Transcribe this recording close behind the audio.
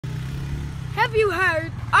Have you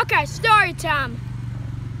heard? Okay, story time.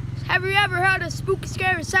 Have you ever heard of Spooky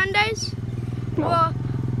Scary Sundays? No. Well,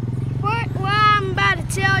 what I'm about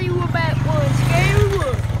to tell you about one scary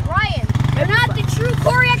one. Ryan, you're not the true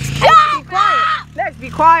Corey X. Be quiet. Let's be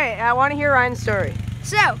quiet. I want to hear Ryan's story.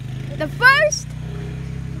 So, the first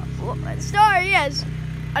story is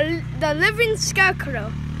the living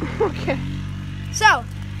scarecrow. Okay. So,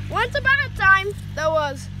 once upon a time, there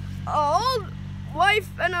was an old wife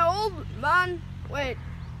and an old man.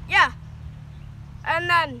 And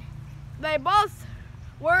then they both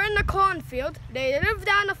were in the cornfield. They lived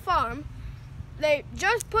on a farm. They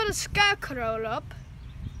just put a scarecrow up.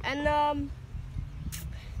 And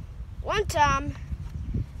one time,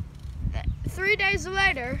 3 days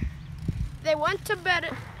later, they went to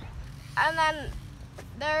bed. And then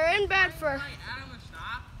they're in bed for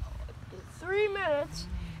 3 minutes.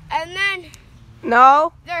 And then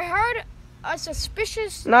No. they heard a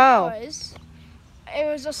suspicious No. noise. It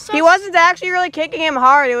was a He wasn't actually really kicking him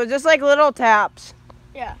hard. It was just like little taps.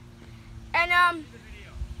 Yeah. And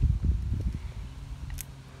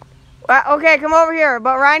Okay, come over here.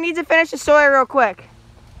 But Ryan needs to finish the story real quick.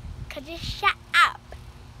 could you shut up?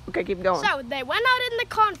 Okay, keep going. So they went out in the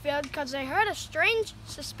cornfield because they heard a strange,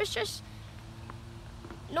 suspicious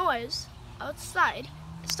noise outside.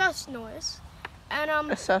 A sus noise. And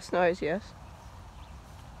A sus noise, yes.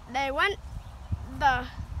 they went. The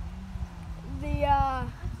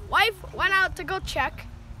wife went out to go check.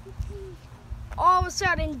 All of a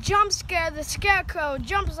sudden, jump scare, the scarecrow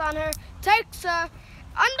jumps on her, takes her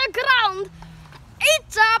underground,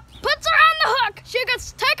 eats her, puts her on the hook. She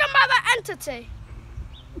gets taken by the entity.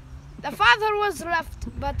 The father was left,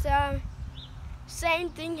 but same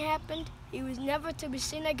thing happened. He was never to be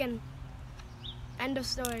seen again. End of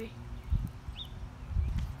story.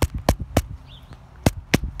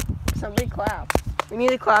 Somebody clap. We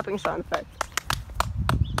need a clapping sound effect.